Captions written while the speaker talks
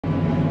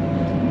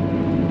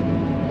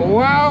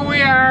Well,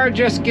 we are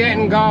just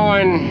getting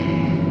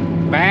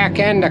going back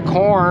into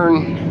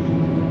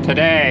corn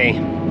today.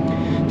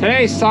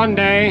 Today's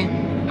Sunday.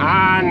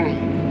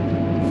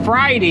 On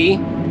Friday,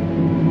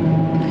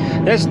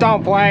 this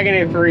dump wagon,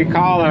 if you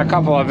recall in a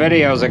couple of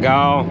videos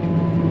ago,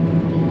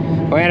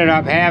 we ended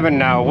up having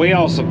the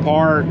wheel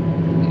support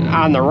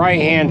on the right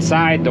hand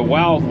side, the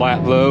weld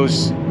let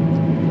loose,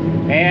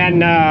 and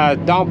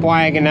dump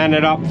wagon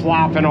ended up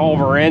flopping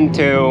over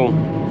into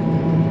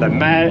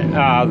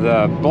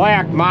the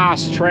black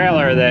moss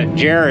trailer that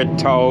Jared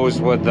tows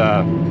with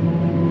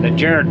that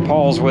Jared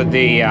pulls with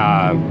the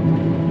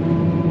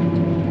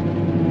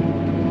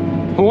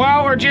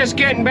well, we're just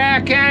getting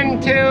back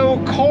into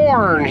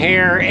corn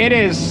here. It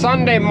is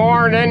Sunday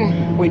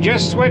morning. We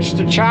just switched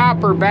the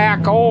chopper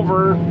back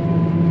over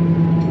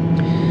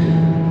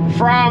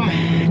from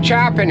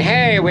chopping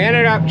hay. We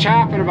ended up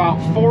chopping about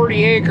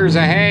 40 acres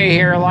of hay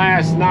here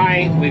last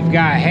night. We've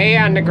got hay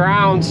on the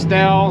ground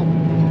still.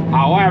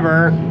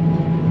 However,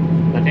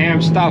 the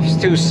damn stuff's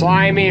too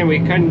slimy and we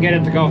couldn't get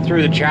it to go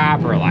through the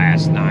chopper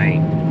last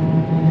night.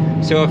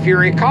 So if you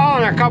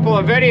recall in a couple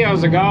of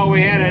videos ago,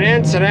 we had an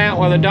incident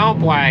with a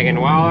dump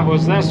wagon. Well, it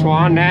was this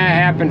one. That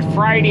happened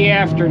Friday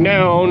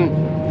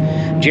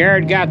afternoon.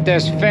 Jared got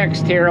this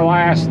fixed here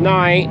last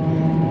night.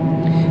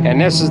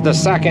 And this is the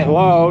second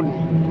load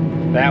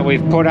that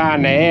we've put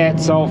on to it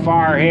so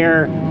far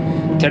here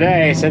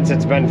today since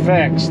it's been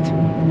fixed.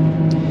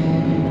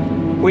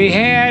 We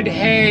had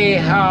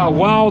a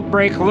weld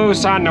break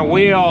loose on the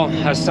wheel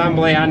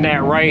assembly on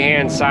that right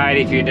hand side,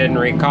 if you didn't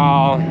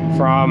recall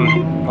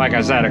from, like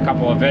I said, a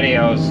couple of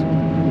videos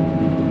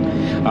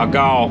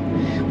ago.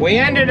 We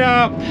ended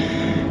up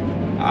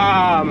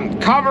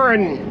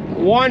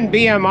covering one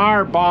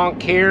BMR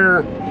bunk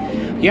here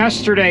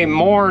yesterday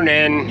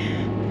morning,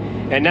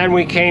 and then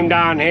we came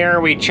down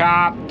here, we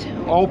chopped,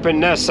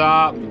 opened this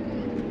up,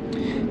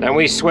 then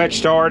we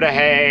switched over to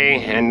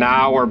hay, and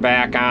now we're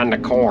back on the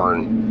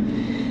corn.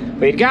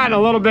 We'd gotten a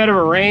little bit of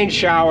a rain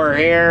shower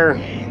here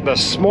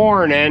this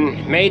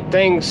morning, made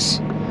things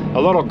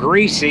a little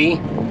greasy,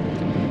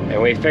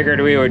 and we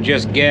figured we would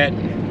just get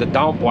the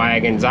dump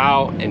wagons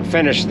out and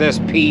finish this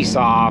piece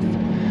off.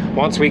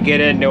 Once we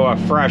get into a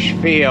fresh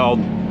field,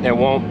 it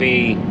won't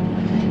be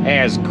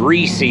as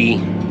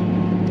greasy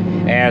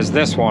as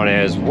this one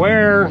is.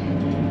 Where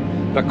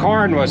the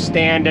corn was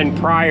standing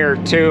prior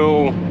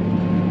to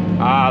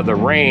the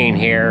rain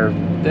here,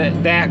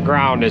 that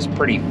ground is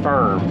pretty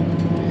firm.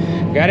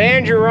 Got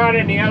Andrew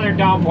running the other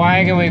dump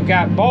wagon. We've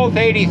got both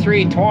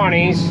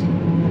 8320s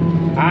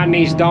on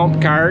these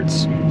dump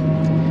carts.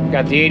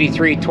 Got the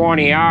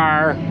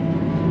 8320R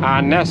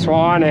on this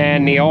one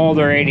and the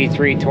older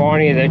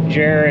 8320 that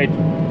Jared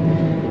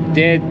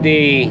did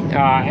the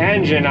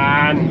engine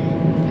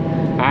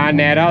on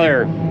that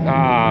other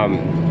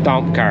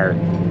dump cart.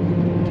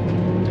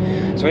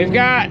 So we've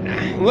got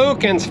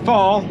Lucan's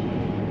full.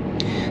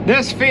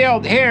 This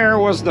field here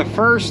was the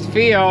first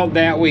field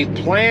that we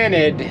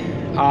planted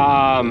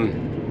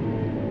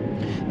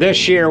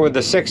this year with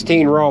the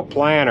 16 row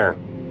planter.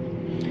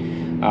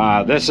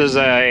 This is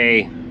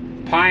a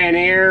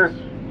Pioneer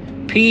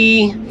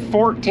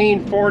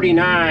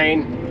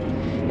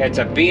P1449. It's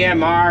a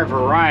BMR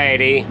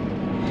variety,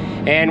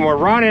 and we're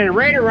running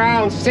right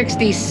around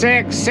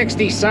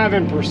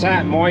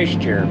 66-67%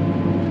 moisture.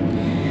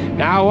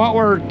 Now what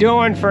we're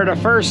doing for the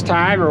first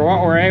time, or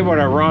what we're able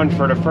to run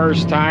for the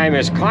first time,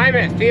 is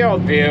Climate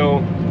Field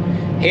View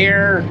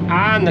here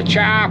on the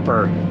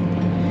chopper.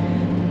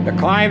 The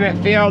Climate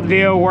Field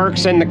View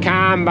works in the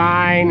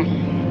combine,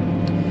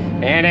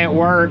 and it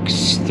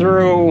works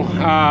through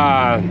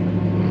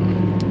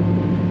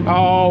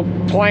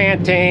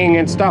planting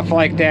and stuff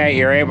like that.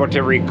 You're able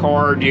to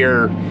record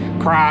your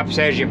crops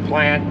as you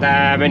plant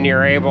them, and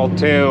you're able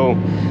to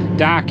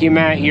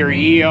document your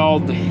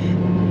yield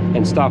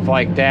and stuff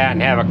like that,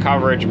 and have a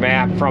coverage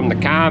map from the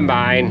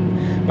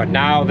combine. But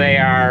now they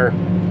are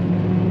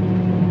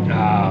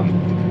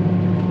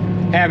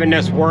having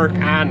this work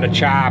on the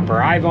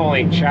chopper. I've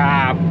only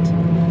chopped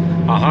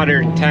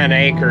 110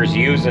 acres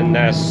using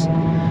this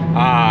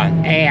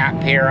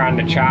app here on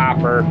the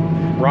chopper.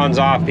 Runs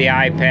off the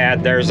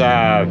iPad. There's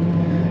a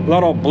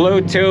little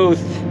Bluetooth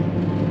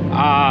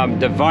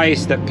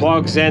device that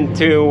plugs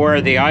into where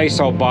the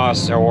ISO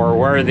bus, or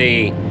where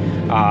the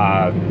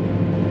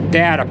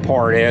data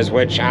port is,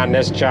 which on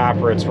this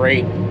chopper it's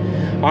right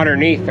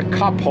underneath the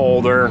cup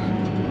holder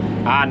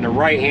on the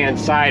right hand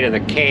side of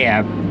the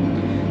cab,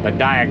 the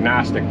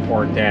diagnostic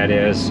port that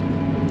is,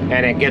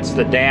 and it gets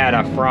the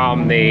data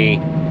from the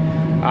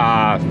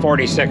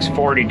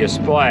 4640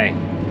 display.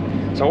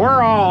 So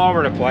we're all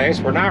over the place.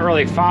 We're not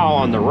really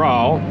following the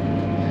row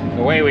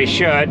the way we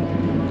should,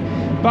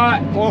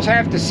 but we'll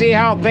have to see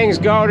how things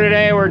go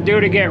today. We're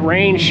due to get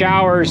rain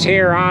showers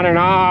here on and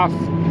off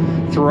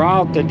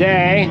throughout the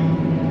day,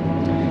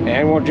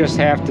 and we'll just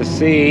have to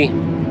see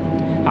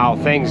how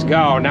things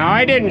go. Now,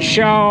 I didn't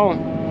show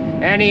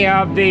any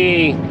of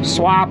the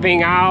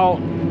swapping out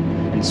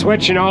and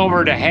switching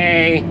over to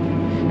hay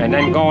and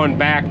then going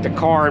back to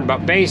corn,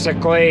 but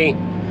basically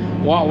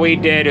what we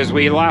did is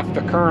we left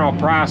the kernel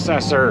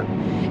processor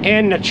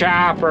in the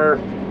chopper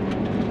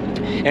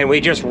and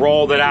we just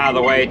rolled it out of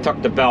the way,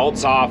 took the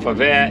belts off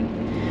of it.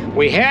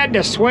 We had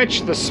to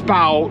switch the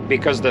spout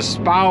because the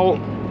spout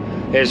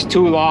is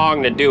too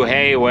long to do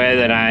hay with,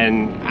 and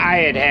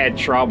I had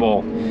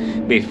trouble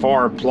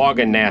before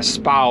plugging that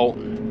spout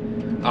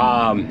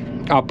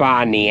up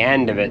on the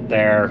end of it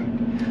there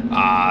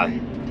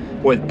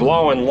with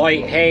blowing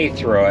light hay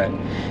through it.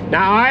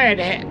 Now I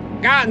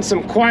had gotten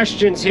some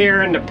questions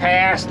here in the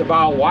past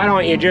about why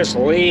don't you just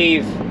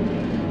leave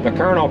the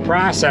kernel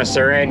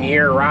processor in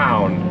year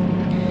round.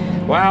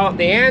 Well,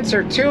 the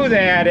answer to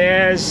that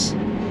is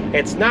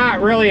it's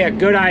not really a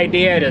good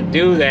idea to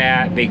do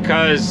that,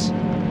 because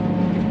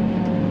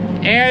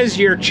as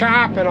you're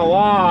chopping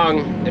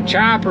along, the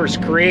chopper's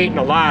creating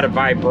a lot of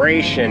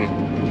vibration,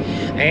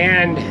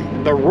 and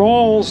the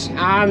rolls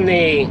on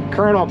the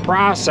kernel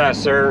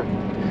processor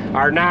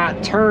are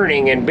not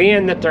turning, and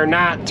being that they're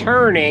not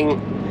turning,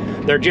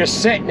 they're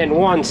just sitting in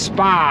one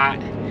spot,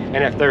 and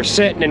if they're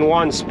sitting in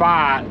one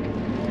spot,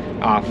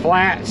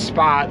 flat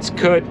spots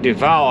could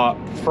develop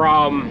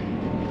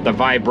from the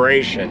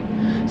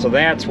vibration. So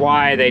that's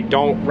why they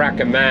don't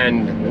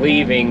recommend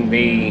leaving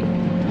the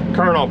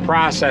kernel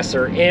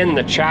processor in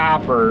the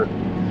chopper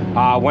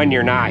when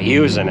you're not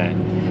using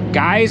it.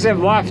 Guys have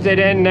left it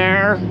in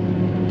there.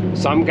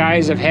 Some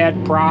guys have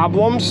had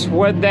problems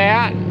with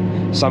that.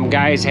 Some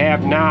guys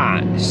have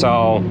not.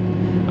 So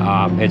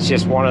it's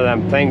just one of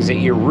them things that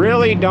you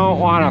really don't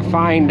want to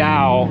find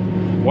out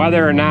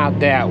whether or not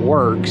that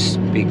works,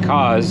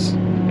 because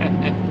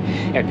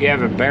if you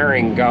have a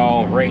bearing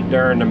go right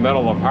there in the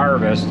middle of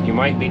harvest, you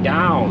might be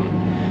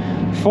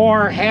down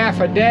for half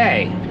a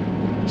day.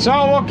 So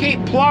we'll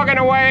keep plugging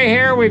away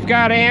here. We've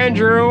got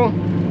Andrew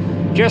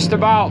just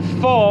about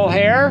full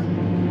here,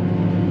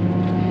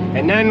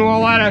 and then we'll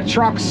let a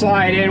truck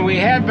slide in. We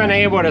have been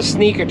able to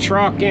sneak a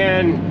truck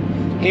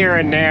in here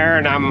and there,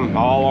 and I'm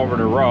all over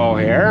the row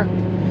here.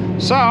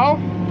 So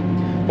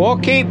we'll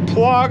keep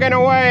plugging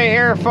away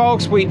here,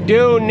 folks. We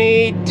do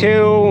need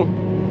to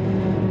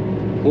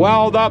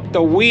weld up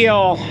the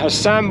wheel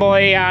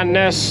assembly on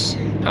this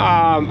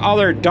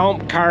other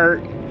dump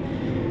cart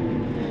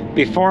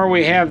before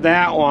we have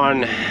that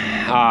one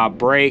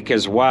break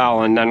as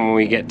well. And then when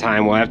we get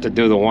time, we'll have to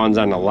do the ones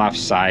on the left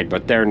side,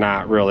 but they're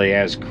not really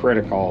as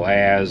critical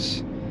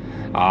as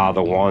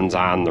the ones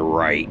on the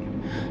right.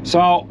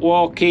 So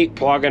we'll keep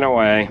plugging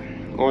away.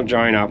 We'll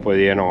join up with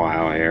you in a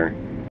while here.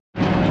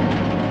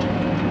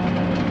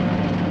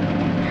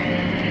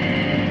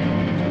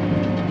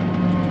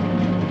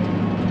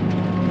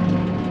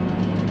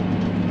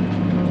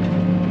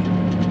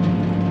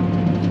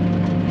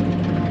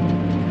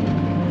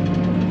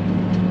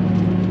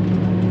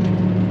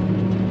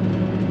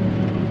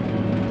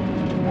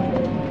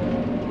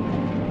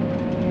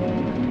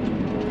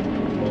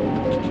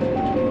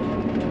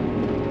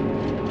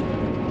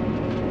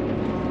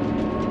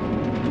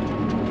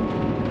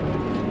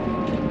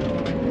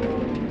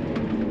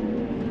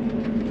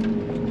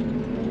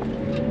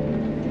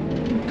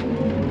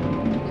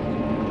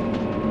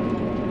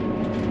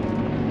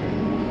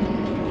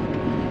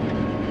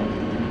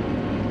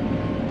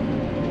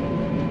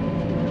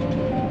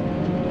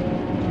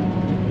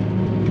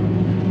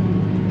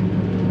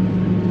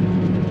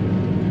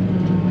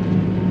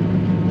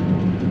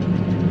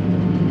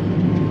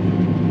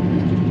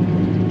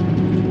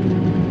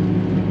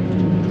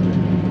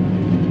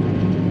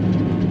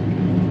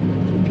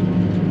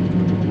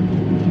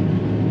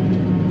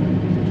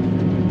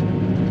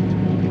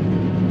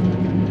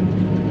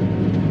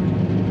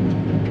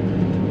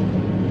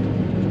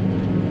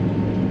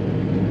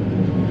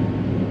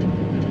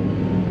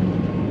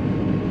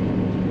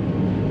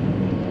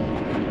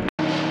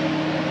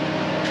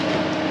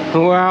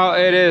 Well,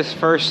 it is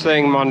first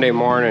thing Monday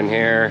morning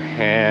here,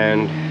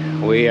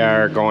 and we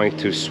are going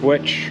to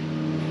switch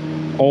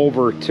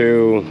over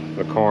to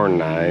the corn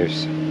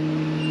knives.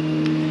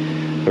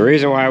 The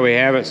reason why we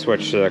haven't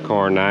switched to the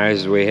corn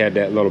knives is we had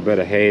that little bit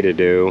of hay to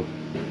do,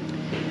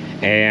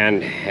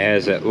 and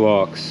as it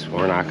looks,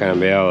 we're not going to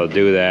be able to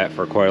do that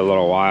for quite a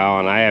little while,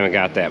 and I haven't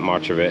got that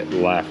much of it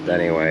left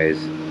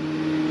anyways.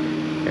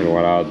 And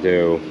what I'll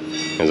do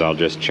is I'll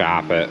just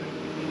chop it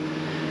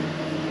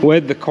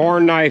with the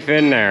corn knife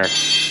in there.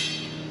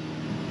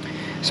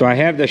 So I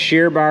have the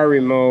shear bar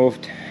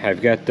removed.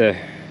 I've got the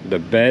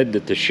bed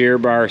that the shear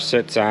bar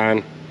sits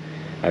on.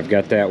 I've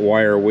got that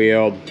wire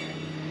wheeled.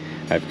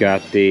 I've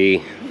got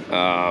the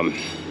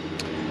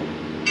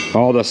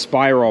all the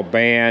spiral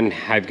band.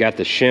 I've got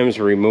the shims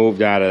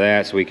removed out of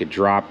that so we could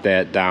drop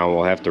that down.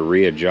 We'll have to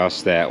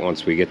readjust that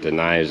once we get the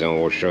knives,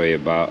 and we'll show you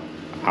about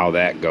how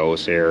that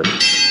goes here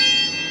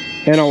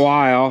in a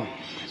while.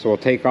 So we'll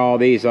take all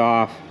these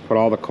off, put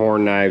all the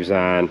corn knives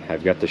on.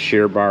 I've got the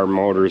shear bar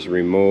motors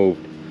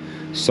removed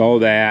so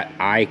that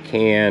I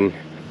can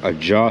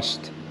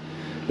adjust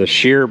the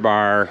shear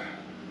bar,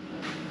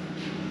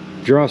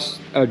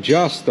 just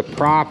adjust the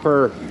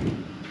proper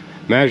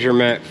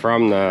measurement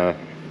from the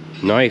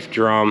knife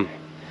drum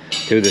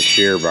to the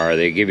shear bar.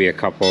 They give you a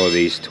couple of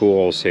these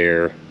tools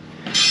here.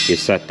 You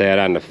set that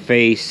on the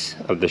face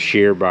of the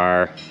shear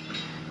bar,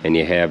 and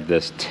you have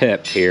this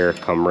tip here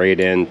come right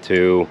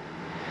into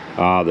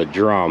the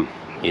drum.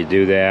 You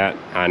do that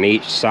on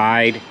each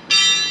side.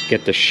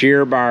 Get the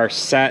shear bar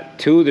set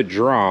to the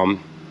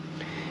drum,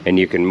 and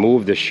you can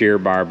move the shear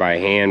bar by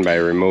hand by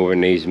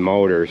removing these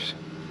motors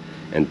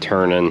and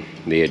turning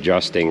the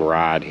adjusting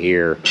rod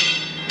here,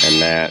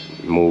 and that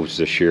moves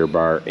the shear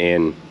bar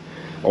in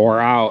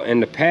or out. In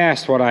the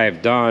past, what I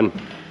have done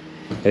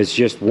is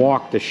just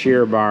walk the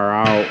shear bar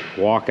out,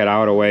 walk it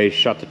out a ways,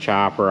 shut the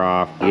chopper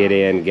off, get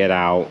in, get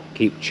out,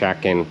 keep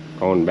checking,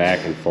 going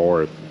back and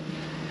forth.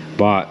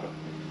 But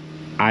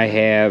I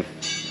have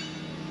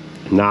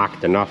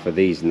knocked enough of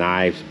these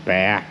knives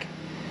back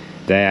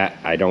that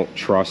I don't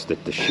trust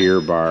that the shear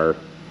bar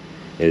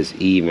is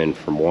even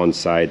from one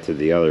side to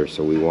the other,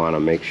 so we want to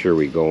make sure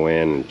we go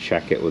in and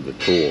check it with the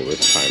tool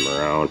this time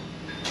around.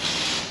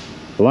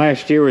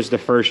 Last year was the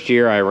first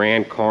year I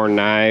ran corn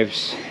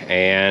knives,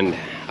 and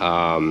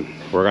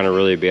we're going to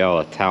really be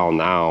able to tell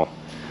now,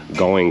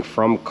 going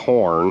from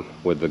corn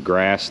with the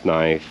grass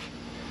knife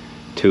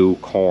to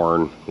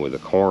corn with a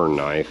corn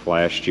knife.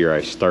 Last year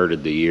I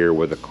started the year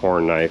with a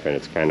corn knife, and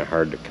it's kind of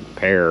hard to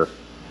compare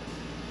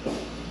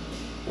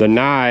the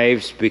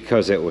knives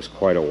because it was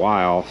quite a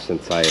while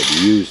since I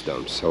had used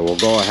them. So we'll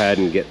go ahead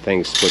and get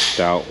things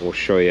switched out. We'll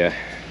show you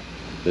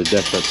the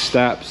different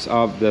steps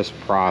of this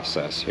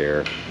process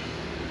here.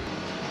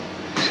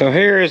 So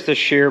here is the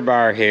shear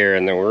bar here,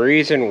 and the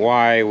reason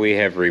why we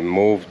have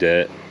removed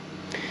it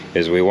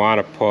is we want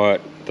to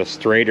put the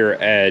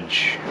straighter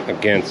edge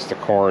against the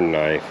corn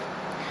knife.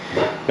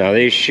 Now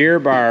these shear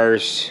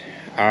bars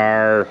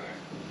are,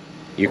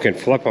 you can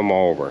flip them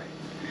over,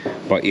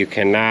 but you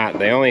cannot,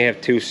 they only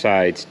have two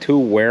sides, two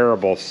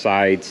wearable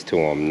sides to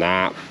them,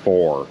 not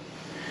four.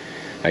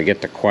 I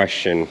get the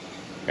question,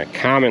 I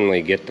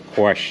commonly get the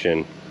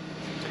question,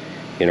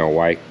 you know,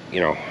 why, you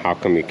know, how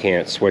come you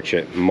can't switch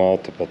it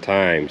multiple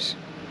times?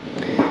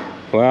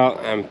 Well,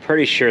 I'm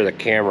pretty sure the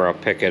camera will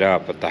pick it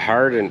up, but the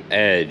hardened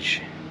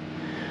edge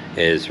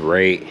is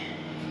right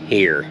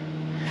here.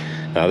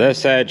 Now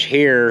this edge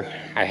here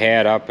I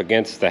had up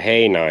against the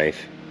hay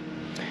knife,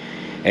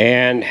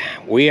 and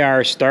we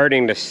are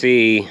starting to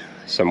see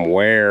some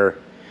wear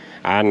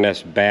on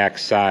this back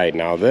side.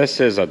 Now this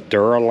is a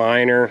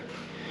Duraliner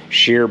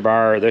shear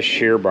bar. This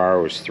shear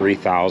bar was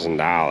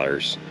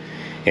 $3,000,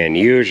 and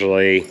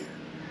usually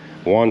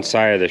one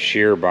side of the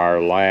shear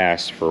bar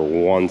lasts for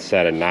one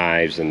set of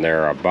knives, and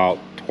they're about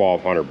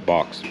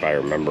 $1,200 if I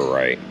remember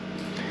right.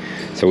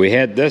 So we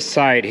had this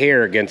side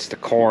here against the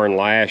corn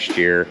last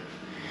year,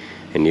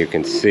 and you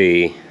can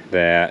see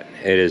that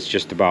it is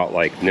just about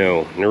like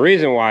new. And the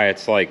reason why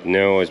it's like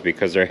new is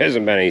because there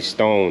hasn't been any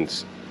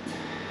stones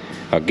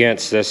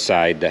against this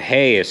side. The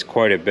hay is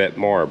quite a bit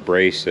more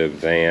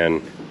abrasive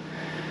than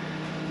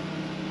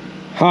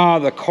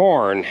the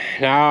corn.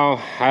 Now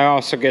I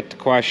also get the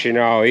question,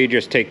 oh, you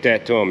just take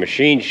that to a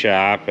machine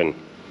shop and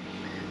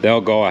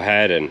they'll go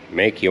ahead and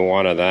make you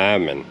one of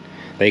them, and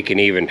they can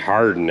even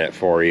harden it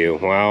for you.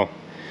 Well,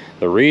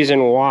 the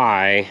reason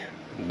why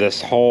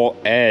this whole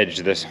edge,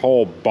 this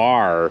whole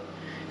bar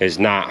is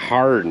not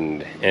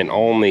hardened and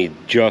only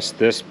just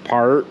this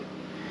part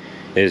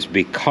is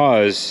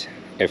because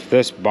if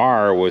this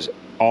bar was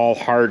all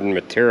hardened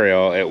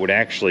material, it would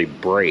actually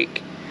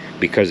break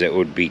because it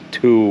would be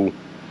too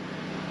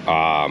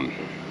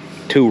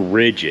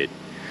rigid.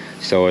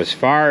 So as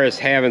far as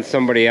having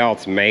somebody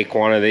else make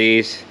one of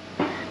these,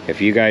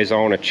 if you guys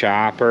own a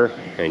chopper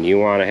and you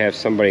want to have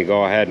somebody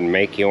go ahead and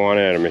make you one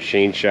at a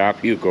machine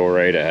shop, you go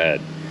right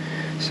ahead.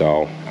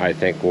 So I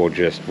think we'll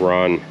just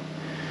run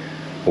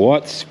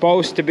what's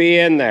supposed to be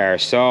in there.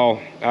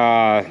 So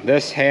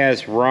this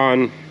has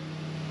run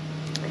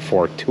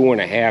for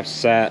 2.5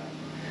 set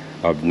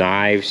of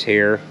knives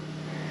here,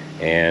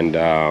 and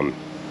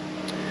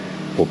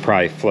we'll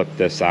probably flip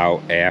this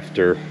out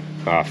after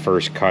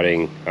first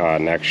cutting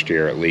next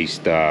year at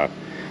least.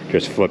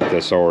 Just flip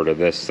this over to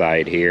this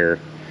side here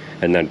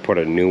and then put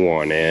a new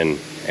one in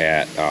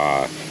at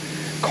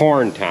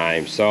corn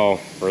time. So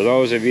for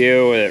those of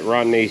you that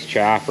run these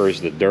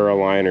choppers, the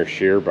Duraliner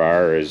shear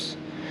bar is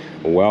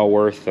well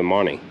worth the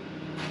money.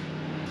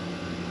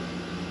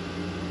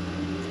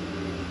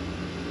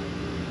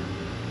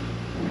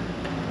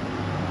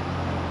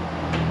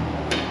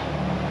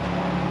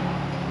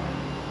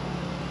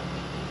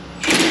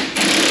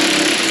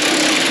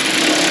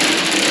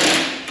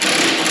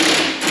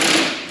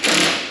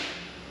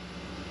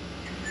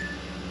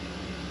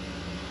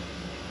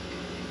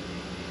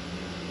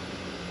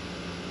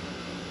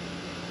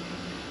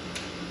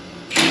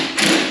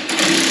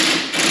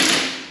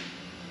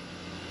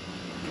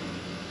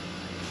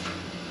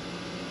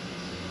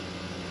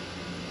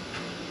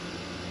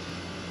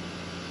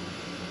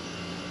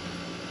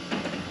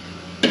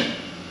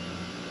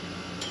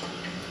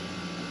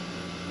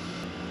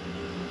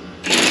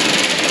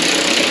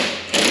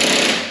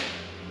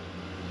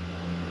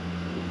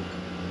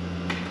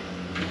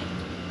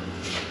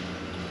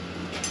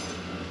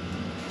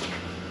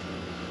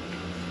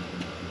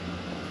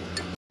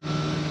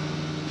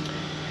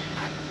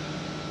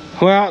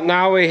 Well,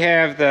 now we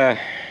have the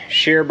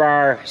shear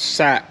bar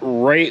set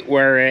right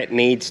where it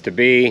needs to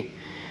be.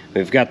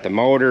 We've got the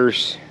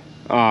motors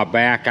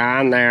back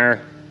on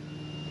there.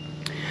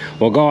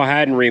 We'll go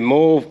ahead and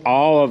remove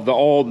all of the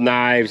old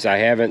knives. I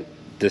haven't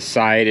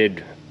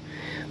decided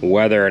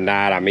whether or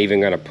not I'm even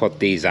going to put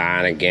these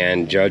on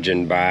again,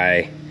 judging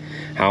by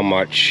how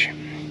much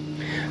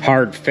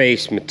hard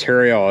face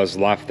material is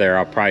left there.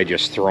 I'll probably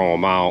just throw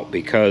them out,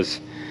 because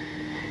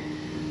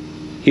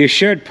you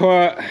should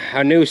put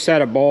a new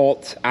set of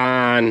bolts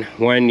on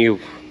when you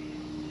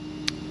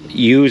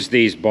use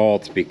these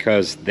bolts,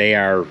 because they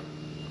are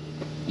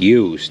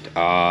used.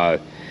 The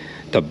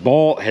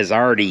bolt has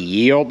already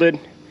yielded.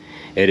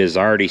 It has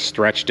already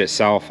stretched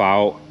itself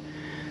out.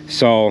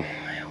 So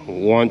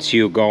once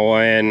you go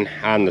in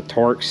on the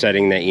torque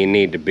setting that you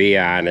need to be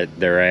on it,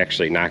 they're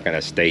actually not going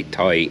to stay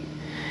tight,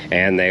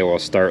 and they will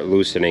start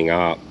loosening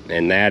up.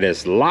 And that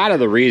is a lot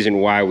of the reason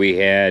why we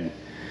had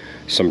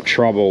some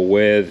trouble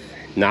with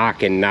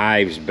knocking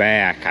knives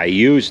back. I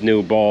used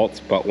new bolts,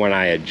 but when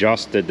I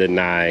adjusted the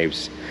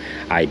knives,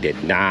 I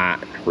did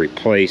not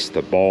replace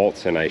the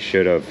bolts, and I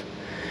should have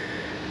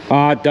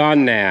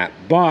done that.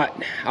 But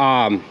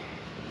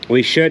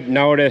we should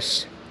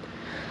notice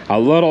a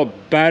little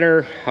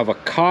better of a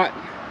cut.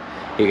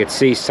 You can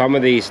see some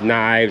of these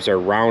knives are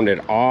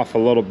rounded off a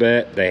little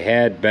bit. They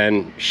had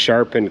been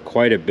sharpened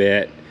quite a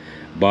bit,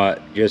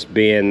 but just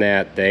being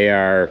that they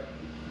are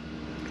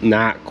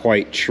not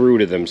quite true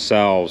to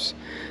themselves,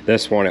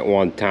 this one at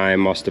one time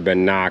must have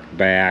been knocked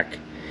back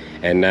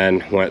and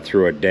then went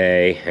through a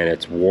day, and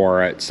it's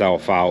wore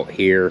itself out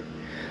here.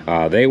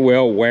 They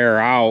will wear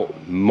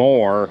out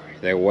more,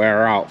 they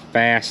wear out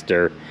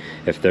faster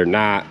if they're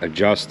not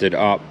adjusted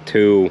up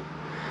to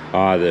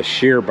the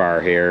shear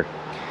bar here.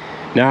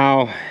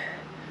 Now,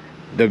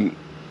 the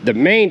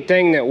main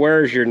thing that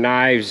wears your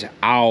knives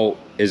out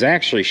is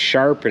actually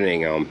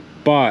sharpening them,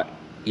 but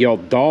you'll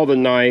dull the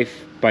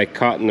knife by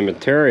cutting the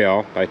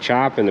material, by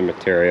chopping the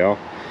material.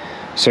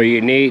 So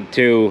you need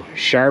to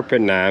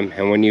sharpen them,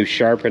 and when you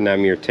sharpen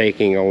them, you're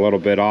taking a little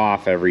bit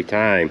off every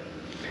time.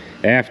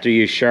 After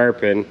you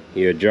sharpen,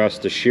 you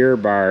adjust the shear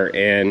bar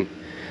in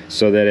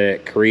so that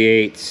it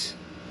creates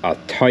a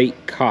tight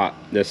cut.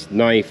 This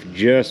knife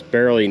just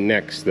barely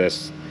nicks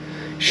this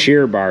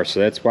shear bar, so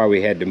that's why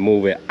we had to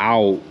move it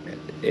out.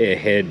 It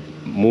had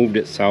moved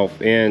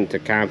itself in to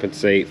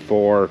compensate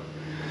for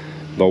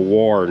the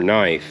wore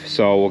knife.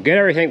 So we'll get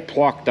everything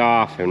plucked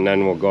off, and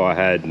then we'll go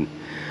ahead and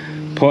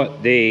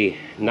put the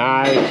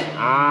knives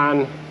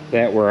on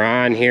that were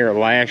on here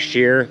last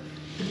year.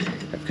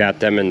 I've got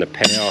them in the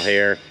pail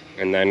here,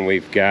 and then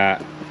we've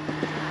got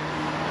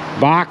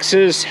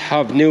boxes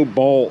of new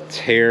bolts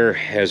here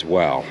as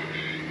well.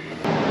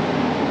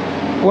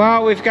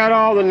 Well, we've got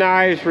all the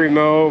knives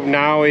removed.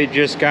 Now we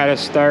just got to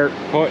start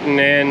putting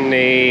in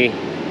the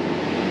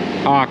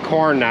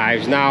corn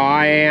knives. Now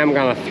I am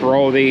going to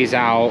throw these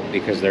out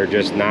because they're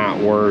just not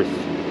worth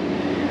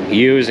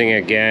using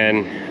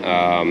again.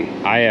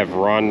 I have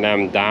run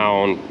them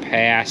down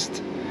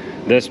past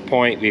this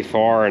point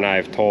before, and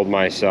I've told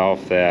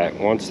myself that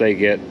once they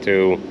get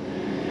to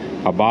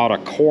about a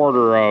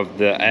quarter of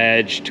the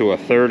edge to a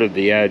third of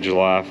the edge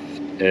left,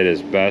 it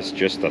is best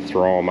just to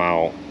throw them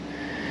out.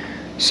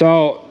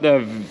 So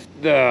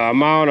the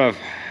amount of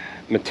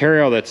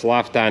material that's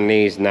left on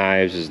these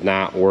knives is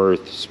not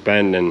worth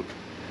spending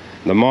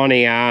the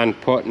money on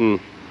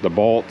putting the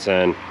bolts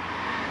in.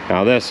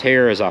 Now this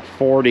here is a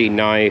 40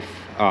 knife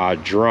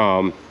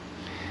drum,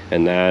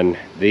 and then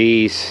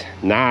these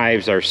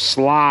knives are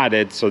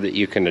slotted so that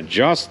you can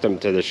adjust them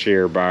to the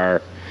shear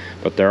bar,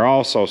 but they're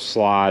also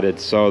slotted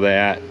so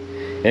that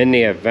in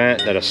the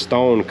event that a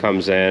stone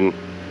comes in,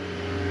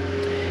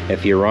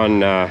 if you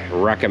run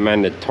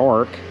recommended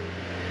torque,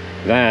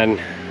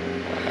 then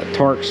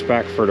torque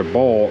spec for the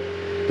bolt,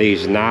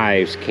 these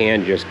knives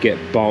can just get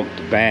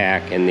bumped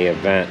back in the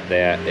event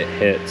that it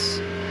hits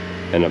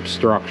an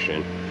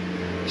obstruction.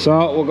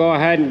 So we'll go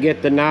ahead and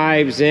get the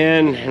knives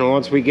in, and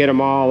once we get them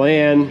all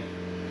in,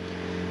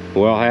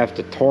 we'll have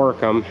to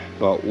torque them.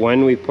 But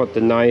when we put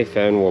the knife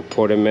in, we'll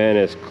put them in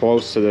as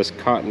close to this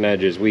cutting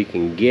edge as we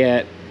can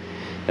get.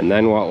 And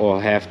then what we'll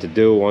have to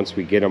do once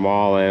we get them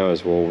all in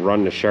is we'll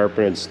run the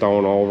sharpening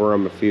stone over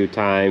them a few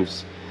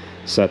times,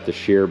 set the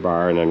shear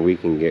bar, and then we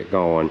can get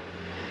going.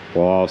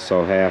 We'll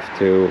also have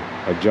to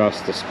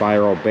adjust the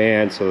spiral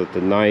band so that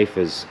the knife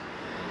is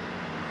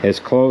as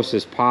close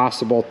as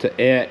possible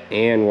to it,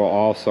 and we'll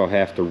also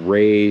have to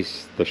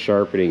raise the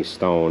sharpening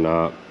stone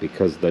up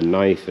because the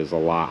knife is a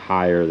lot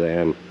higher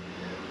than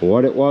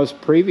what it was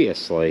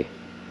previously.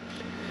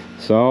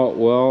 So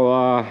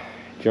we'll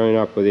join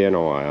up with you in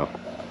a while.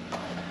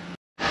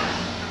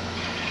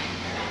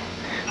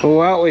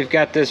 Well, we've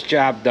got this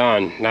job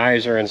done.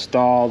 Knives are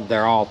installed,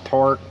 they're all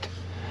torqued.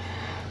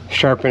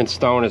 Sharpening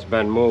stone has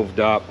been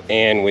moved up,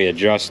 and we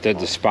adjusted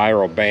the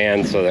spiral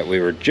band so that we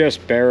were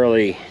just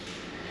barely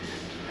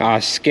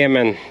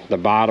skimming the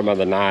bottom of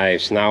the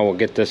knives. Now we'll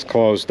get this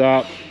closed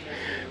up,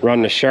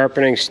 run the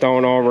sharpening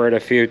stone over it a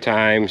few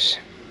times,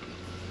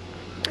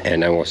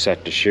 And then we'll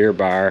set the shear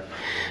bar,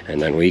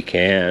 and then we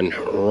can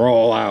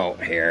roll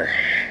out here.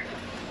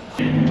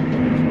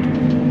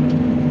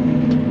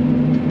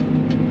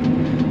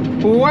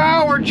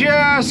 Well, we're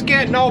just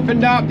getting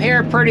opened up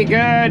here pretty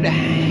good.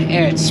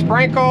 It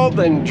sprinkled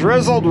and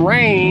drizzled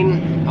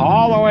rain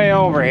all the way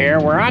over here.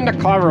 We're on the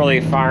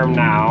Cleverly farm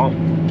now.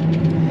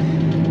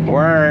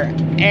 We're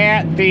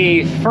at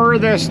the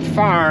furthest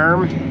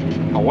farm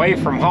away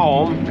from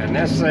home, and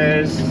this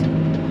is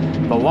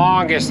the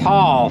longest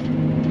haul.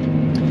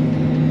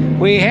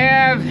 We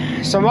have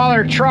some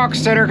other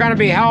trucks that are going to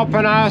be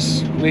helping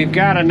us. We've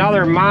got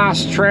another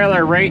Moss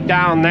trailer right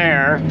down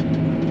there,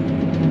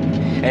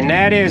 and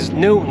that is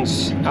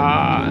Newton's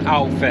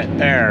outfit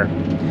there.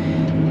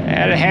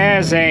 It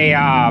has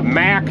a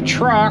Mack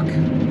truck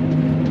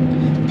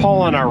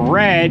pulling a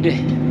red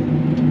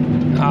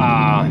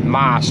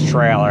Moss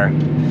trailer.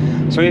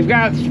 So we've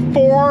got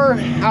 4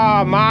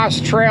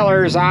 Moss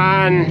trailers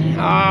on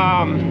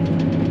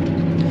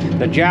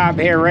the job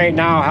here right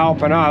now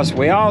helping us.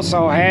 We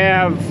also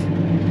have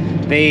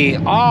the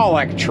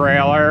Aulick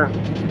trailer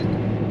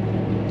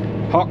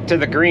hooked to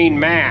the green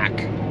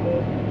Mack.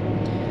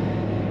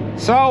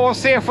 So we'll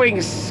see if we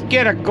can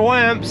get a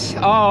glimpse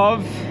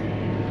of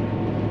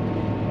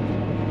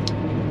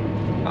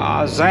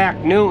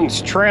Zach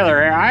Newton's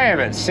trailer here. I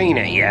haven't seen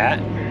it yet.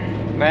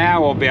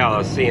 Well, we'll be able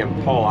to see him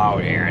pull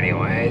out here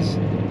anyways.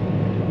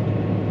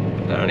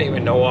 I don't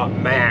even know what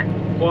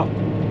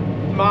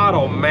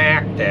model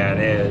Mack that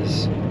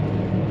is.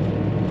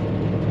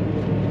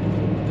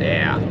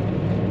 Yeah.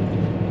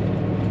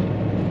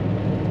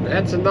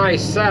 That's a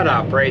nice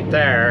setup right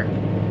there.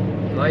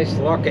 Nice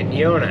looking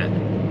unit.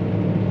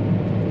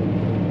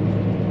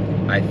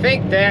 I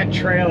think that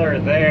trailer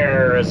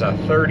there is a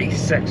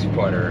 36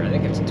 footer. I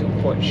think it's 2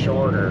 foot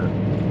shorter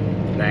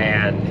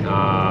than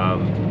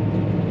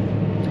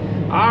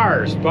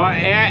ours. But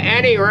at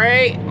any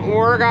rate,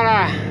 we're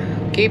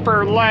gonna keep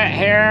her lit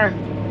here.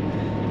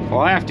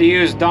 We'll have to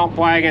use dump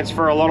wagons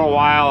for a little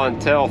while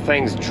until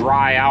things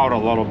dry out a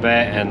little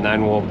bit, and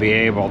then we'll be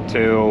able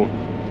to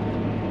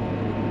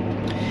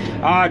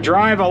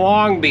drive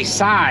along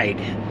beside.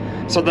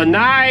 So the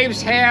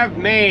knives have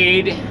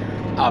made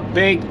a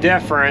big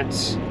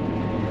difference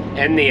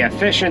in the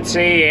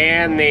efficiency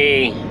and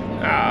the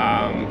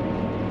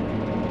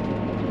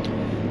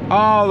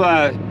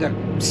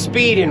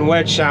speed in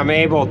which I'm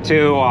able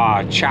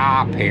to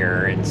chop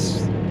here.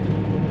 It's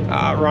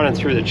running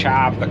through the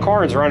chop. The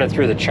corn's running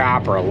through the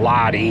chopper a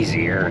lot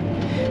easier.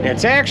 And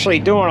it's actually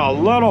doing a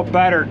little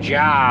better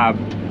job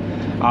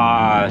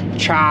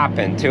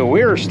chopping too.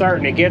 We were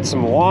starting to get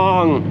some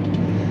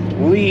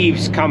long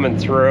leaves coming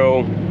through,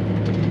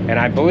 and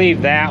I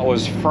believe that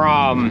was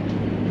from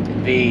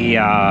the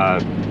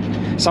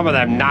some of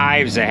them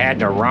knives that had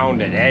the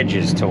rounded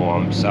edges to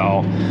them.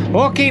 So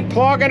we'll keep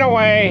plugging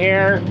away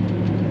here,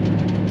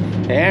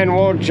 and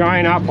we'll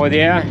join up with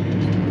you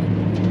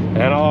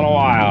in a little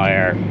while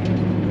here.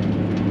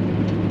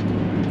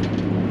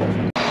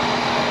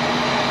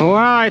 Well,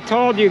 I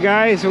told you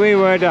guys we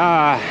would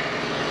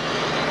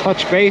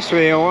touch base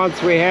with you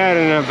once we had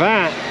an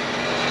event.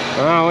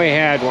 Well, we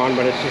had one,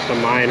 but it's just a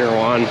minor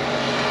one.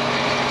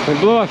 We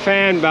blew a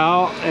fan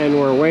belt, and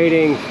we're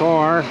waiting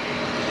for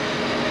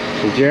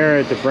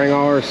Jared to bring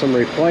over some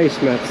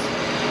replacements.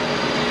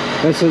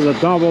 This is a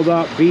doubled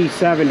up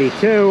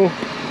B72.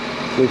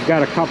 We've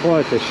got a couple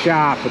at the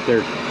shop, but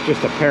they're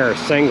just a pair of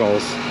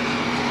singles.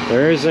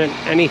 There isn't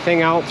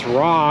anything else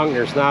wrong.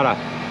 There's not a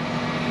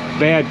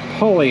bad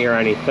pulley or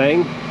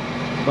anything,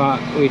 but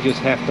we just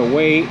have to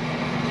wait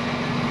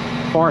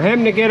for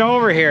him to get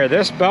over here.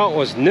 This belt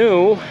was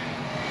new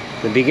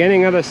the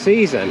beginning of the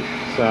season,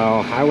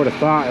 so I would have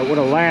thought it would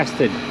have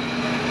lasted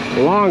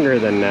longer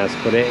than this,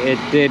 but it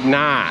did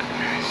not.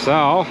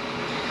 So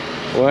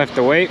we'll have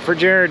to wait for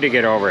Jared to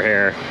get over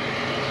here.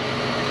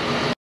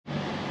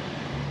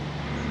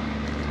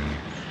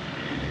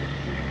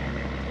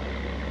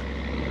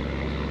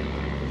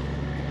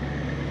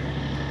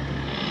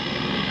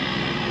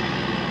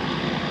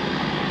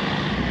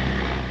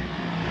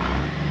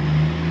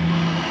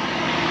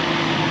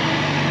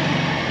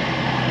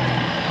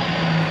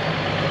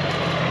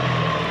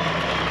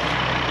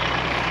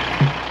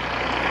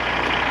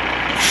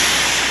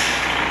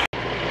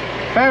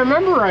 If I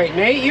remember right,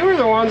 Nate, you were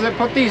the ones that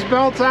put these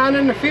belts on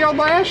in the field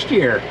last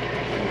year.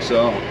 I think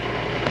so.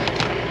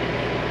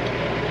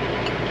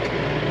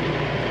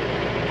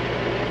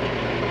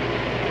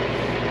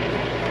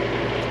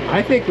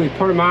 I think we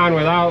put them on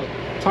without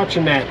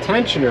touching that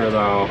tensioner,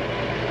 though.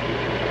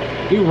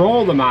 You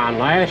rolled them on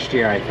last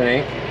year, I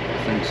think.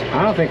 I think so.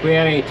 I don't think we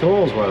had any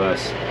tools with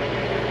us.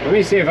 Let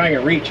me see if I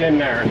can reach in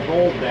there and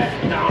hold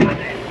that down on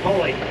that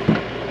pulley. I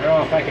don't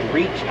know if I can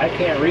reach. I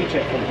can't reach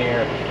it from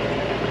here.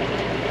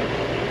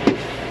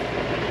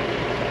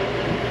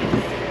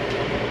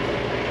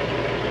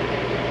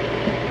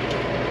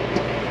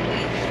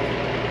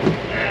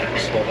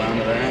 Hold on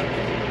to that.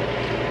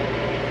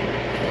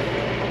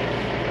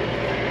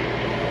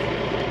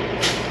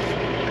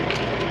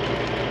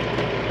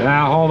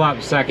 Now hold up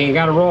a second. You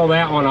got to roll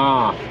that one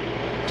off.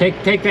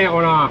 Take that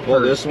one off. Well,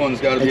 first. this one's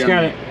got to be on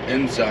the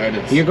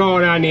inside. You're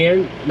going on the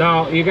in.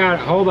 No, you got it.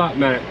 Hold up a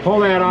minute.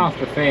 Pull that off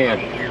the fan.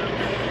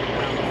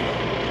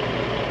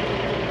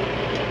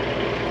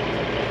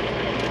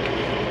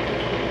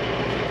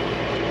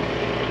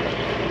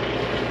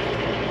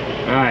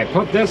 All right,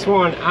 put this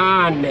one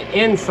on the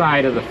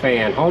inside of the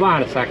fan. Hold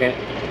on a second.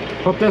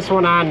 Put this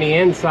one on the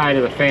inside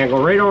of the fan.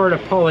 Go right over the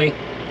pulley.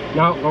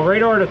 No, go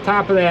right over the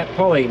top of that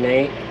pulley,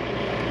 Nate.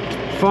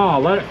 Fall.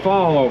 Let it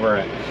fall over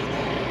it.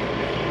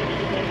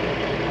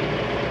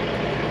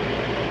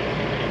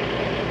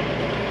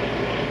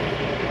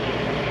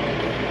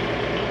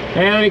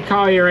 Hey, let me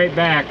call you right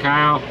back,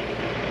 Kyle.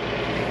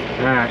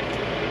 Alright.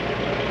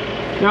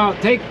 No,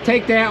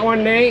 take that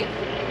one, Nate.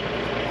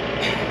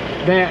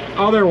 That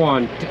other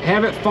one.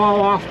 Have it fall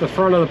off the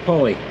front of the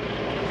pulley.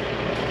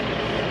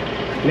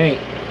 Nate,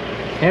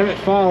 have it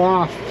fall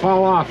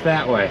off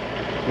that way.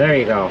 There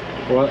you go.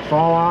 Will it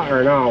fall off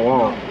or no, it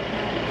won't?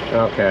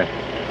 Okay.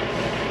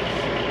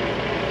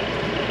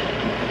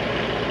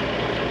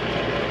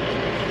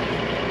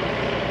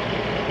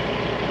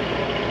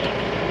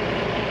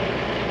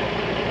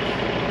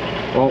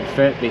 Won't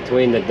fit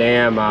between the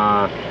damn,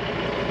 alright.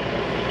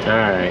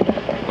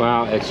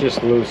 Well, it's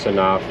just loose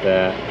enough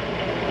that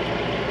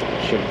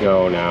it should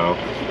go now.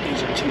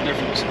 These are 2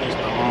 different sized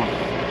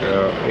bongs.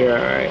 Oh, you're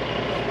alright.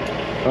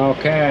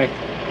 Okay.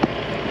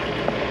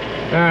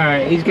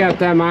 Alright, he's got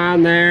them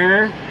on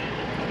there.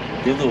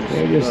 Give those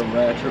just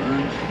ratchet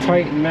wrench.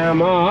 Tighten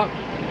them up.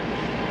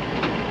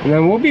 And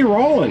then we'll be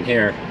rolling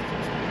here.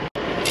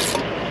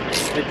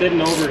 It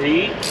didn't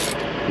overheat?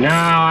 No,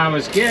 I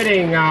was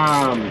getting,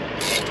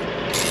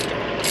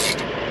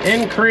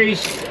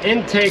 increased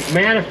intake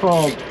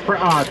manifold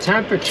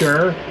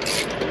temperature.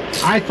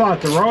 I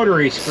thought the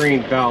rotary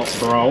screen belt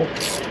broke,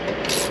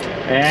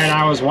 and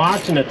I was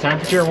watching the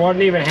temperature. It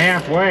wasn't even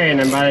halfway, and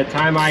then by the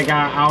time I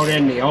got out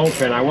in the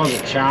open, I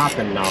wasn't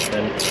chopping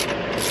nothing.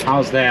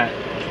 How's that?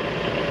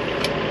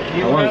 Do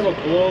you have a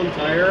blown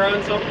tire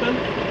on something?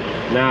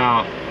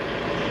 No.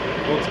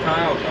 What's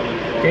Kyle coming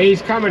for?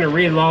 He's coming to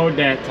reload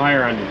that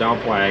tire on the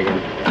dump wagon.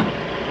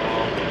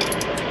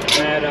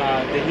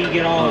 Did he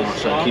get all his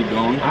stuff? Keep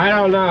going. I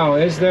don't know.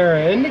 Is there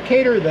an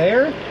indicator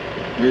there?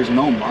 There's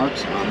no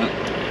marks on it.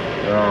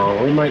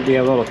 Oh, we might be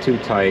a little too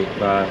tight,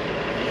 but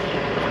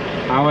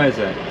how is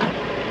it?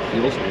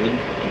 Feels good.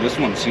 This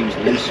one seems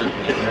looser.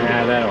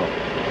 Yeah,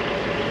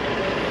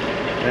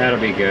 that'll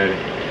be good.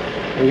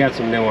 We got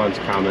some new ones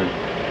coming.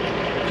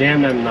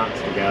 Jam them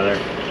nuts together.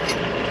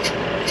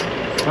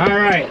 All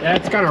right,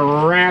 that's gonna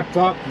wrap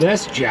up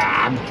this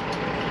job.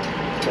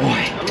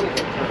 Boy,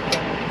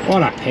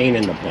 what a pain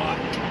in the butt.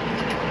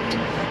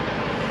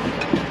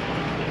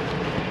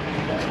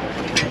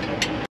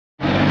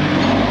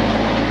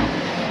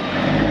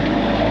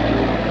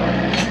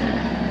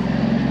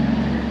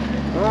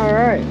 All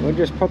right, we'll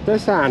just put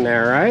this on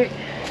there, right?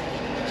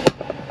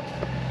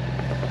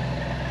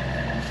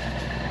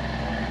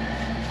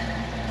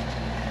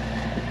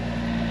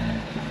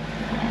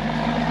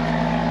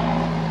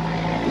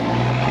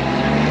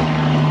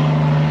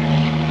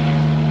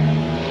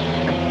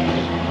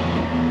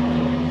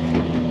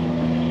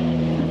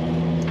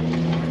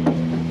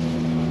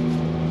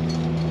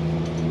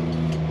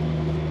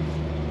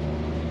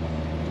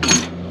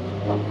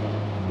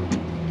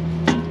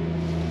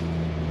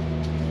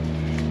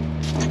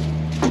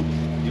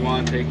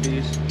 Take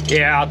these?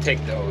 Yeah, I'll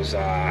take those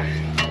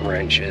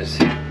wrenches.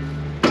 Sounds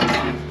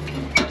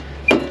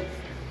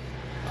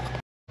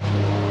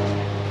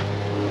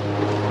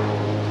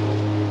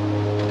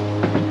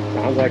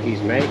like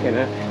he's making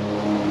it.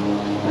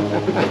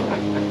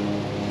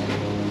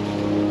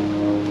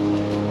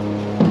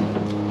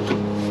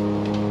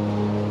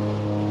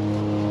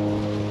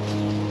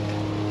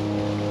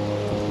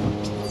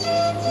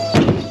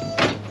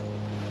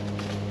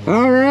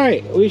 All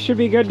right, we should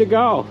be good to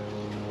go.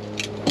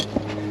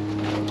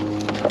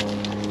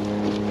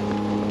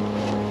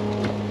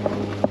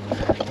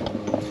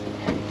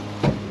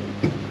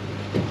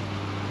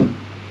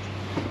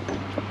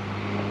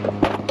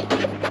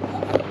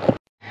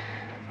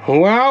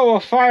 Well, we'll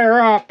fire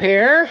up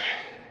here.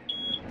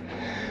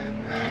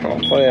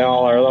 Hopefully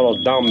all our little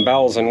dumb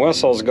bells and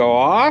whistles go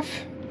off.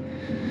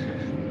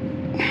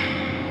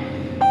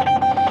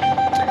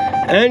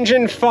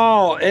 Engine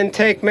fault,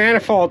 intake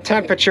manifold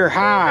temperature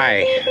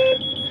high.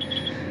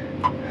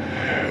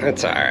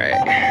 That's all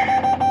right.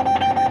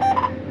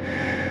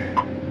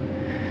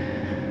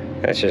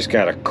 That's just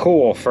gotta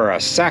cool for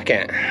a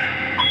second.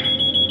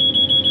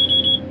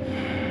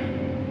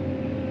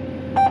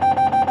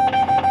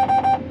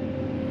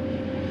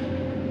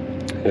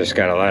 Just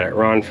gotta let it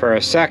run for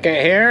a second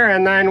here,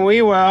 and then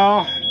we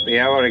will be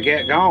able to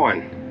get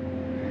going.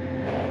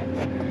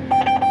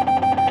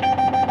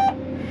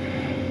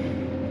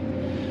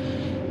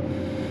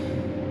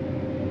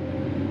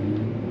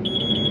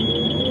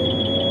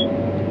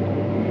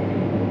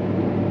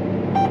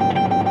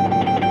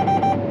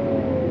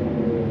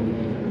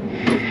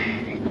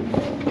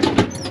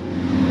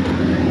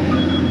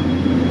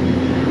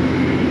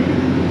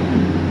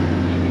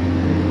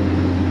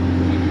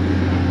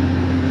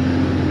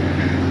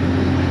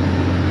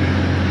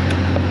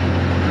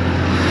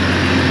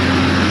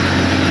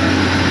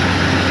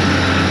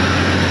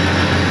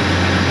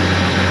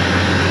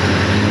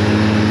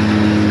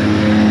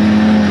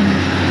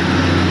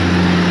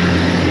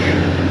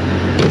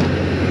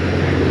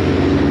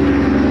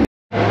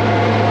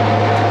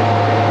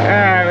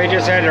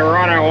 just had to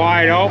run it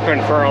wide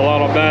open for a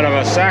little bit of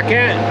a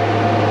second.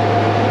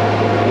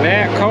 And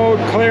that code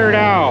cleared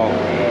out.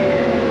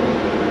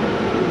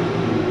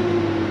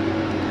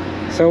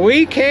 So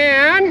we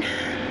can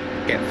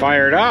get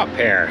fired up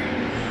here.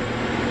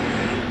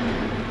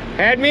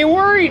 Had me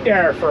worried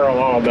there for a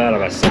little bit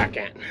of a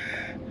second.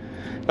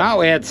 Thought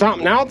we had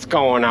something else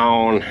going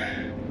on.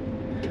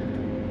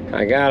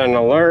 I got an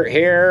alert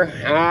here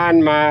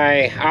on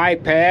my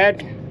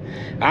iPad.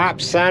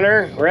 Ops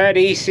Center, red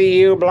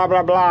ECU, blah,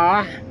 blah,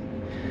 blah.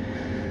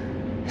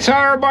 So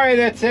everybody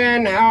that's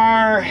in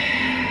our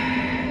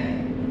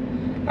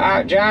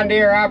John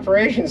Deere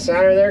Operations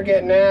Center, they're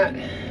getting that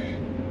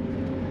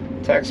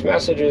text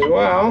message as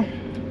well.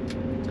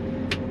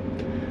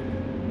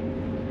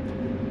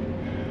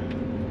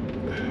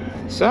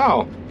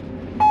 So,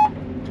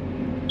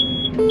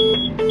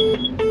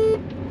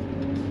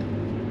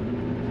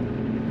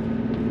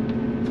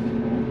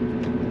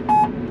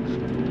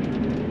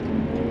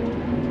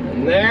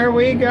 and there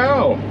we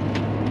go.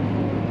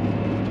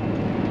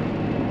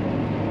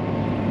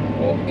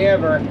 We'll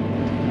give her.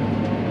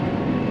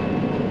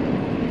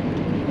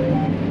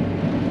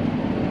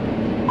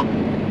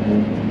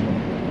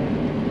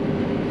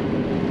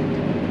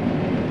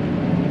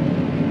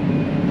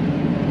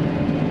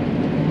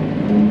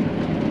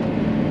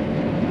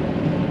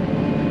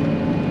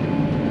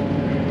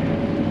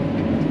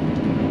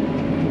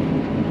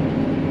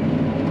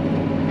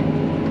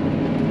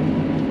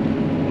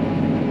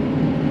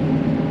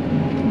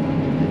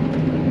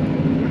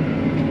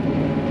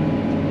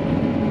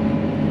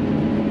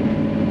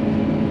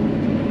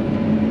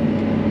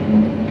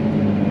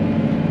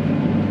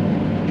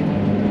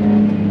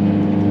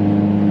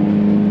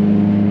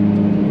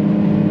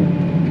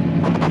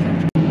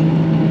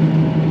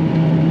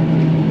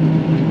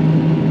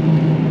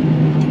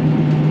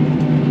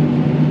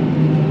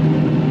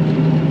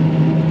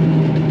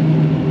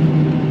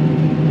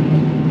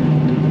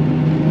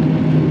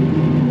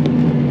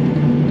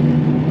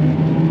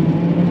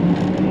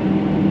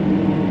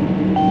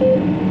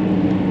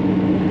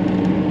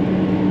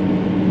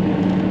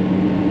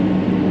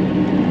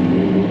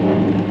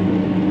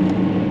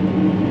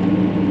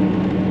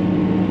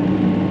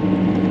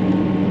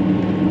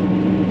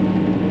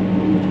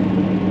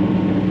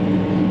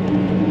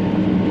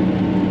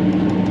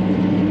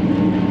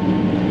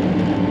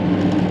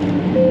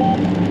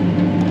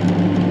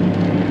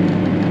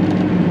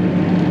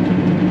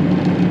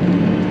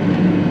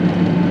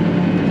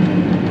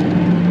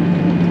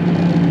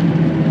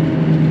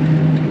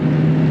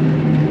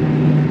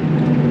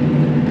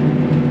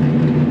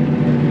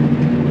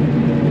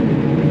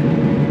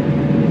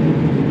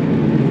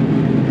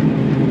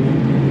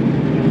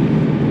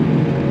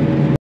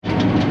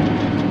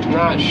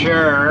 Not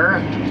sure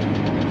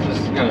if this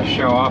is going to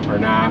show up or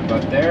not,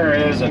 but there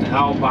is an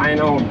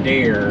albino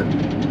deer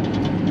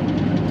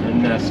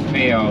in this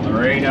field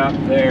right up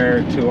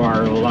there to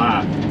our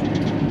left,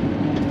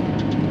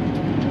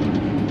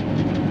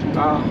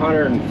 about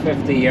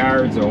 150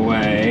 yards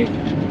away,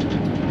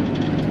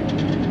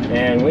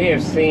 and we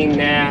have seen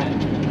that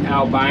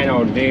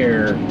albino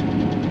deer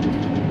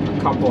a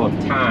couple of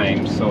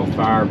times so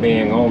far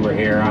being over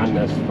here on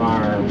this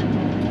farm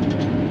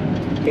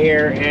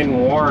here in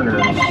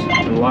Warner's,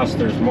 unless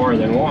there's more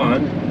than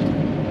one.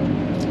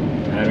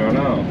 I don't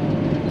know.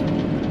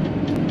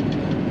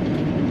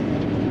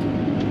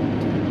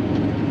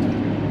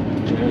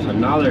 There's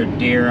another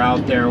deer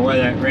out there with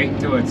it right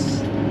to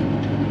its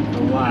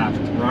left,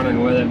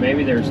 running with it.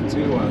 Maybe there's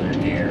two other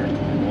deer.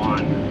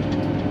 One.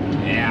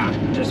 Yeah,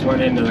 just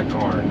went into the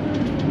corn.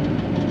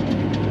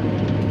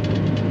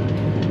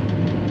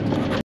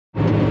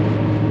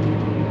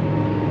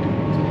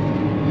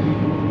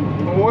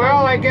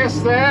 Well, I guess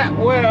that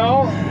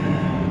will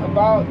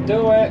about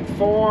do it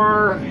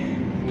for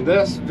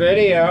this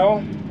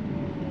video.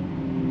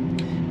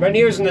 Been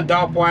using the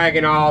dump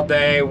wagon all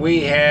day.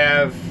 We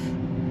have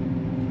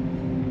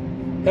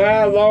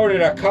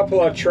loaded a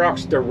couple of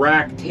trucks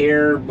direct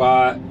here,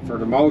 but for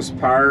the most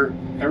part,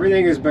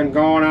 everything has been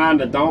going on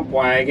the dump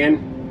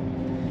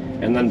wagon,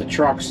 and then the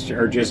trucks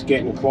are just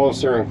getting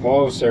closer and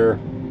closer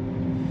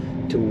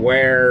to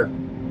where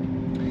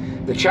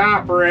the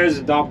chopper is.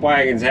 The dump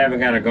wagons haven't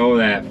got to go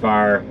that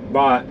far,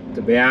 but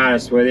to be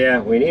honest with you,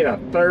 we need a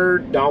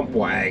third dump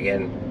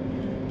wagon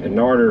in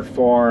order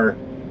for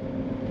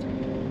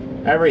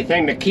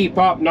everything to keep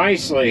up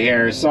nicely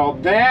here. So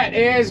that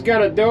is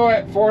gonna do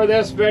it for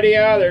this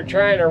video. They're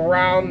trying to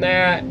round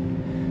that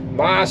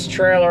moss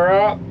trailer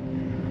up.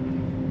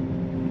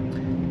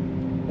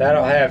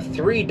 That'll have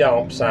 3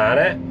 dumps on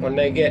it when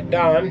they get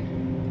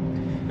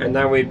done, and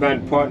then we've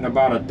been putting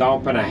about a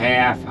dump and a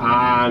half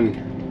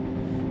on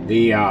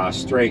the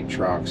straight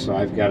truck. So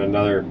I've got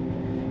another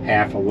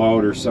half a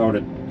load or so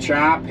to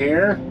chop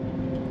here,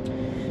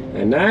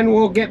 and then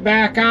we'll get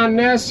back on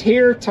this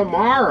here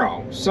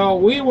tomorrow. So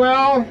we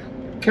will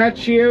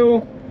catch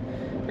you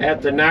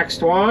at the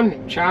next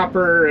one.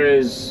 Chopper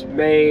has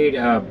made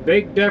a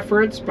big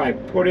difference by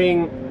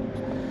putting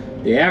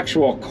the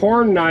actual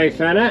corn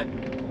knife in it,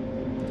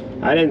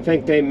 I didn't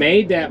think they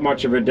made that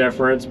much of a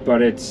difference,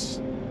 but it's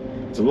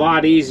a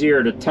lot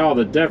easier to tell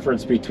the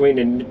difference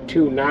between the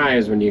two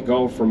knives when you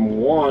go from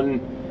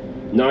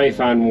one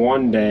knife on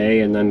one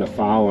day and then the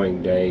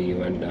following day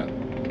you end up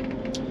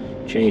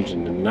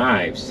changing the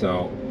knife.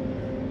 So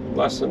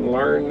lesson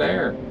learned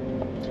there.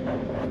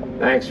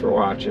 Thanks for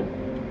watching.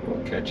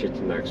 We'll catch you at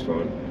the next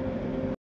one.